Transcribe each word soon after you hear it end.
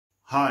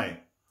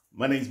Hi,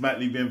 my name is Matt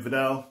Lee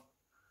Bienfidel.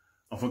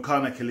 I'm from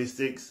Karnak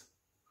Holistics.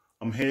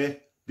 I'm here.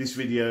 This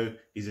video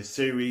is a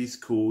series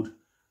called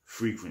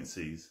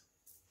Frequencies.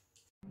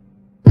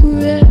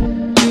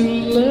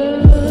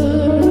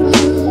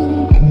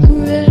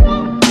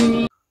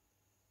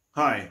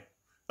 Hi,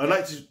 I'd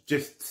like to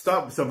just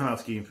start with some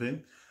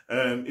housekeeping.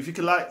 If you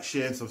could like,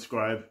 share and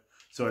subscribe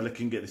so I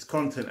can get this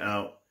content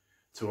out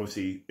to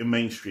obviously in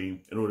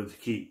mainstream in order to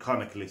keep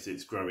Karnak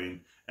Holistics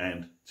growing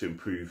and to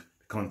improve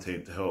the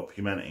content to help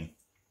humanity.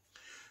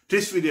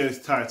 This video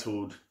is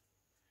titled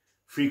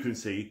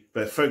Frequency,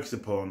 but focus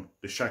upon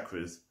the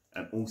chakras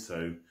and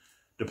also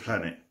the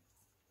planet.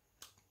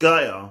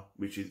 Gaia,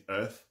 which is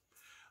Earth.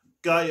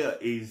 Gaia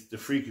is the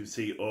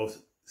frequency of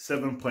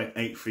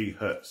 7.83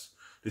 Hertz,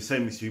 the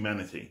same as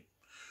humanity.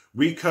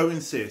 We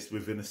coexist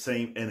within the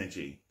same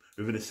energy,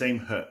 within the same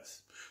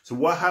Hertz. So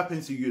what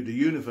happens to the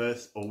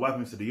universe, or what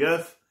happens to the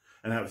Earth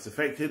and how it's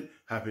affected,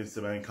 happens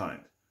to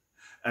mankind.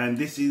 And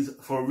this is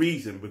for a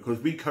reason, because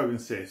we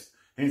coexist,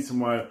 hence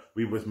why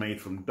we was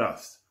made from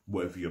dust,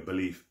 whatever your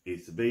belief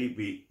is to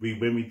be.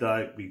 When we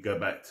die, we go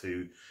back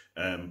to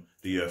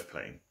the Earth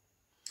plane.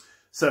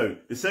 So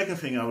the second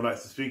thing I would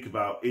like to speak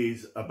about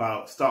is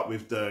start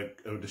with the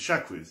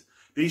chakras.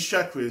 These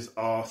chakras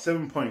are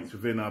 7 points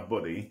within our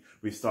body.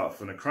 We start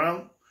from the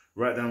crown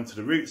right down to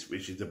the roots,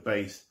 which is the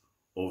base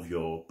of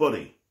your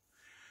body.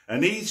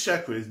 And these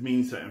chakras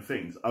mean certain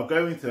things. I'll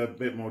go into a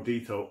bit more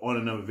detail on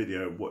another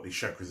video what these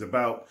chakras are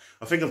about.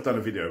 I think I've done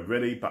a video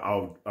already, but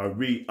I'll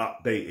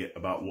re-update it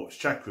about what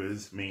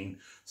chakras mean.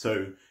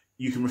 So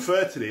you can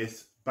refer to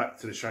this back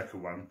to the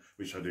chakra one,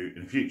 which I'll do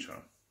in the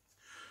future.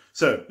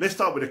 So let's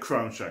start with the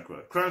crown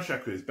chakra. Crown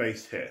chakra is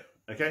based here,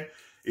 okay?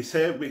 It's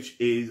here, which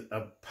is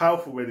a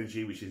powerful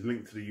energy which is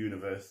linked to the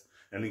universe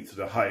and linked to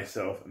the higher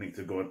self and linked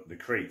to God, the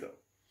creator.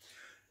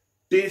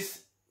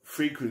 This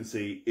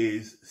frequency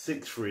is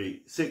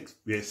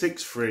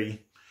 63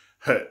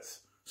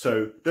 hertz.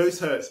 So those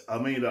hertz are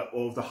made up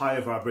of the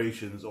higher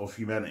vibrations of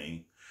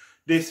humanity.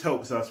 This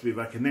helps us with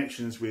our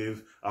connections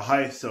with our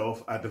higher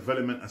self, our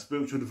development, our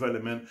spiritual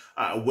development,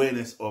 our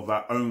awareness of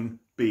our own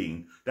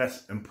being.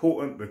 That's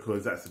important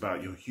because that's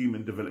about your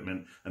human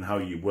development and how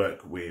you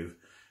work with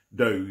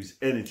those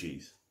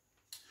energies.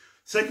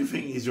 Second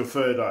thing is your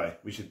third eye,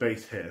 which is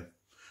based here,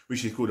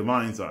 which is called the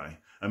mind's eye.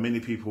 And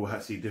many people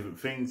see different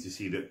things. You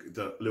see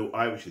the little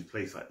eye, which is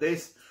placed like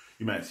this.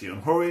 You might see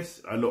on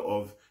Horus. A lot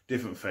of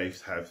different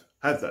faiths have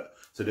that.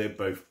 So they're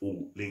both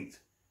all linked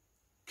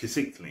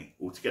succinctly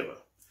all together.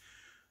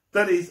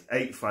 That is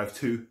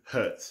 852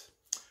 hertz.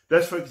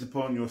 Let's focus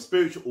upon your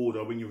spiritual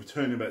order when you're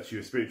returning back to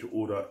your spiritual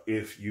order.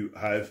 If you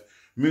have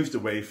moved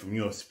away from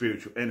your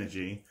spiritual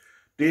energy,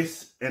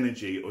 this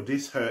energy or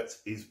this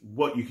hertz is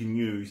what you can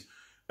use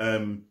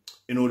in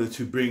order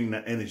to bring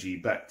that energy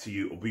back to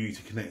you, or for you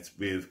to connect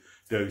with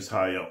those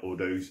higher or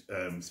those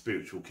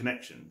spiritual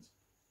connections.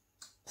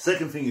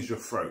 Second thing is your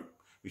throat,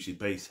 which is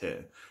based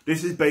here.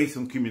 This is based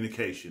on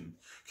communication.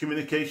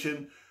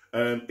 Communication,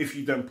 if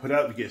you don't put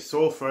out, you get a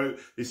sore throat.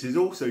 This is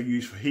also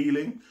used for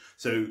healing.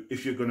 So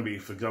if you're going to be,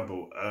 for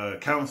example, a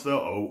counsellor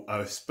or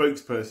a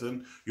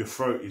spokesperson, your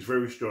throat is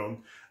very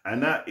strong.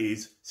 And that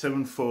is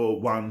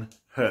 741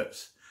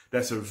 hertz.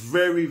 That's a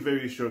very,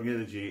 very strong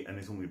energy, and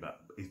it's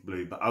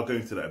blue, but I'll go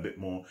into that a bit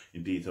more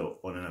in detail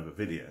on another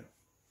video.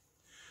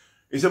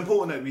 It's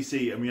important that we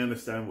see and we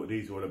understand what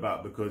these are all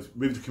about, because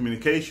with the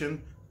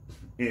communication,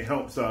 it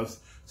helps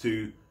us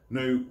to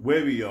know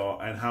where we are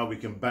and how we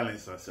can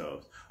balance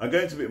ourselves. I'll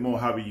go into a bit more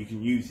how you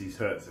can use these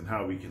hertz and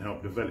how we can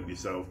help develop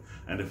yourself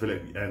and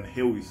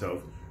heal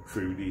yourself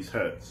through these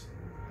hertz.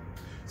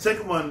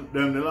 Second one,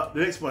 the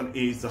next one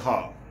is the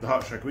heart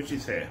chakra, which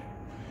is here.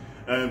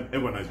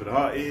 Everyone knows what the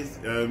heart is.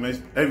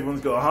 Everyone's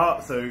got a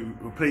heart, so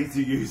we're pleased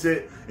to use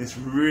it. It's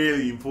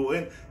really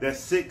important. That's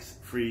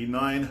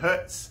 639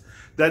 hertz.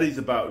 That is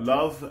about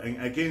love.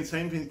 And again,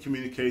 same thing as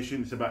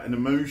communication. It's about an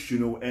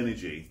emotional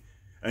energy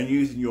and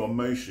using your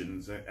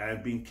emotions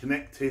and being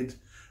connected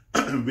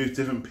with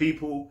different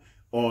people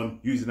on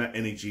using that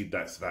energy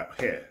that's about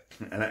here.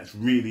 And that's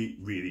really,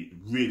 really,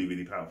 really,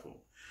 really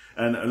powerful.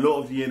 And a lot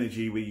of the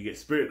energy where you get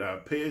spirit that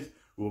appears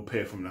will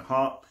appear from the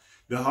heart.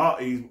 The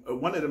heart is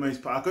one of the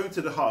most, I'll go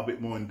into the heart a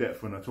bit more in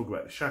depth when I talk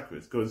about the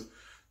chakras, because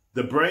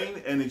the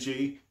brain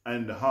energy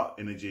and the heart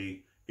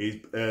energy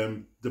is,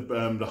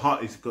 the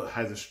heart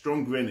has a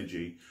stronger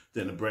energy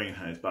than the brain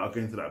has, but I'll go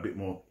into that a bit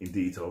more in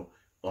detail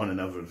on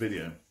another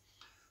video.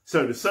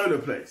 So the solar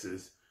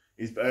plexus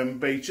is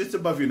based just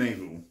above your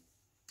navel.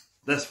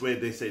 That's where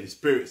they say the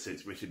spirit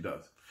sits, which it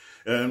does.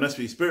 That's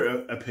where your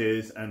spirit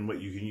appears and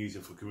what you can use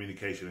it for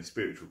communication and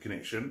spiritual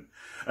connection.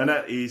 And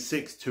that is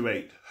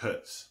 628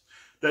 hertz.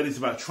 That is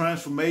about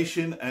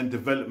transformation and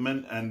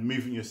development and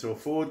moving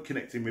yourself forward,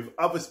 connecting with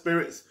other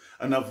spirits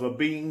and other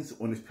beings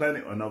on this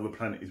planet or another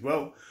planet as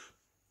well.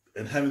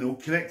 And having it all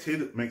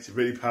connected makes it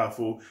really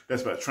powerful.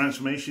 That's about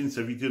transformation.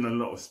 So if you're doing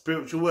a lot of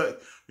spiritual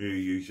work, you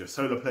use your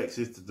solar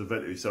plexus to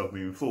develop yourself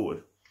moving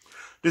forward.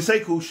 The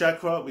sacral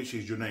chakra, which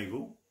is your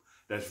navel,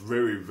 that's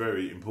very,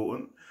 very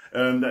important.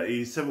 That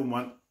is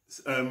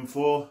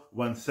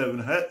 417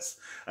 hertz,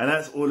 and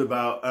that's all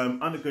about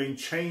undergoing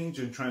change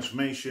and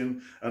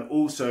transformation, and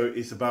also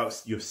it's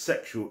about your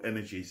sexual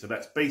energy. So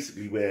that's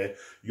basically where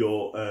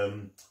your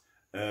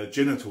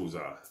genitals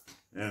are.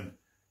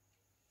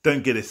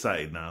 Don't get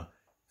excited now.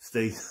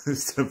 Stay,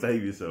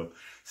 behave yourself.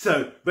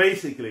 So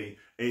basically,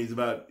 it's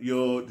about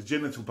the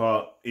genital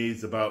part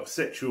is about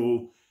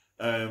sexual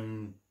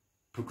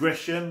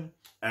progression,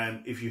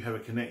 and if you have a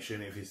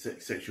connection, if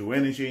it's sexual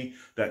energy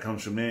that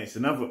comes from there, it's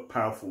another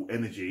powerful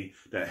energy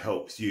that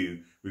helps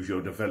you with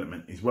your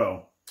development as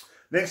well.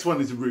 Next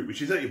one is the root,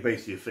 which is at your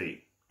base of your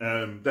feet.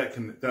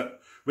 That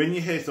when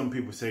you hear some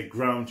people say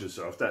ground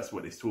yourself, that's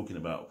what it's talking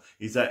about.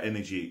 Is that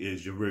energy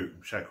is your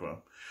root chakra.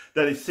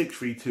 That is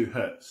 632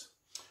 hertz.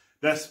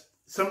 That's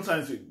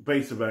sometimes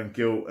based around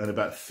guilt and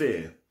about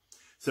fear.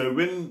 So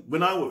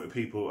when I work with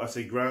people, I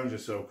say ground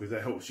yourself because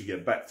that helps you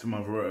get back to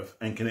Mother Earth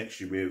and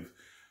connects you with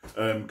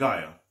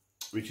Gaia,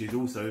 which is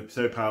also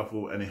so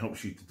powerful, and it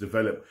helps you to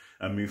develop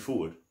and move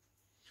forward.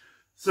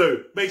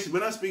 So basically,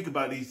 when I speak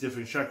about these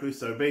different chakras,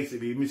 so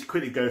basically, let me just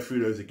quickly go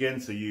through those again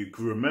so you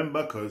can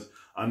remember, because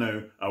I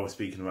know I was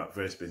speaking about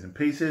various bits and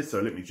pieces.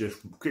 So let me just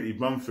quickly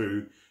run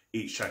through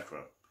each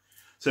chakra.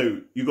 So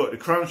you've got the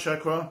crown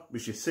chakra,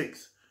 which is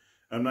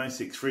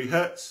 963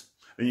 hertz.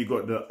 Then you've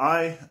got the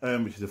eye,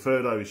 which is the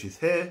third eye, which is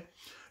here.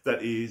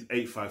 That is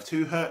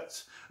 852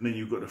 hertz. And then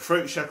you've got the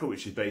throat chakra,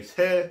 which is base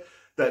here.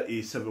 That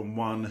is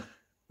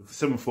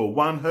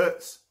 741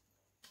 hertz.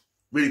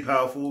 Really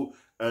powerful.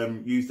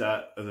 Use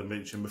that, as I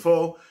mentioned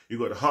before. You've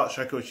got the heart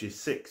chakra, which is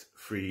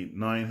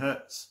 639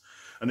 hertz.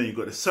 And then you've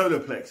got the solar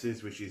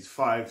plexus, which is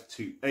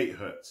 528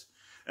 hertz.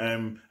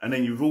 And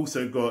then you've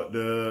also got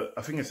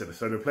I think I said the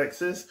solar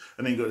plexus.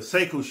 And then you've got the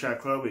sacral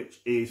chakra, which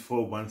is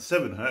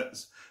 417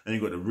 hertz. And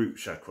you've got the root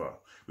chakra,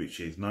 which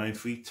is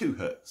 932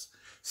 hertz.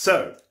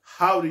 So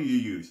how do you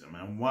use them,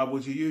 and why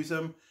would you use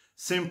them?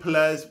 Simple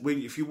as,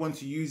 if you want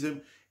to use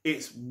them,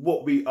 it's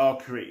what we are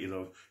created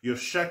of. Your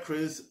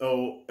chakras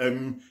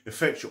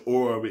affect your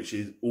aura, which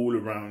is all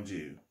around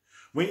you.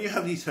 When you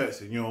have these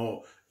hertz and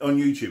you're on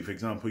YouTube, for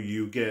example,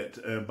 you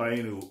get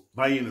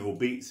binaural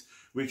beats,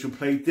 which will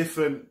play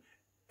different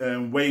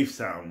wave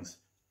sounds,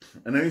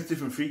 and those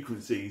different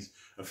frequencies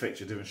affect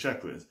your different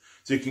chakras.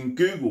 So you can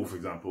Google, for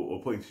example,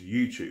 or put into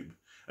YouTube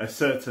a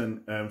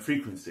certain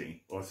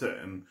frequency or a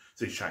certain,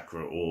 say,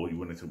 chakra, or you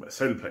want to talk about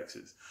solar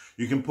plexus.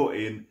 You can put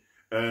in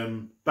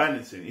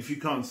balancing. If you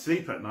can't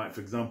sleep at night,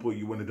 for example,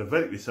 you want to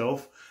develop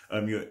yourself,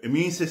 your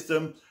immune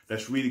system,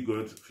 that's really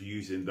good for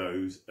using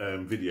those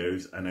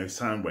videos and those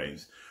sound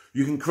waves.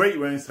 You can create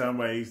your own sound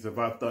waves that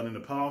I've done in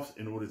the past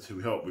in order to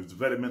help with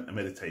development and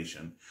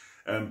meditation.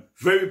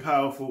 Very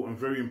powerful and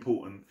very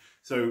important.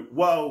 So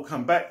what I'll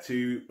come back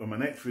to on my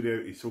next video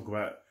is talk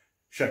about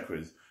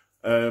chakras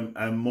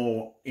and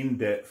more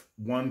in-depth,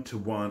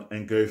 one-to-one,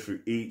 and go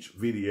through each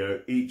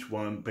video, each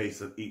one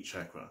based on each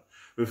chakra.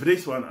 But for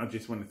this one, I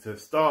just wanted to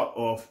start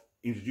off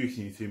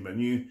introducing you to my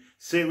new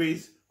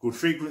series called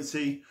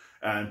Frequency,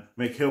 and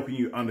helping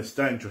you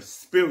understand your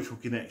spiritual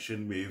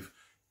connection with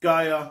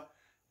Gaia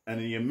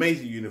and the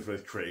amazing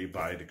universe created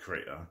by the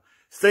Creator.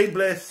 Stay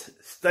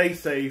blessed, stay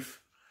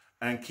safe,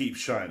 and keep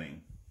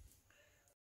shining.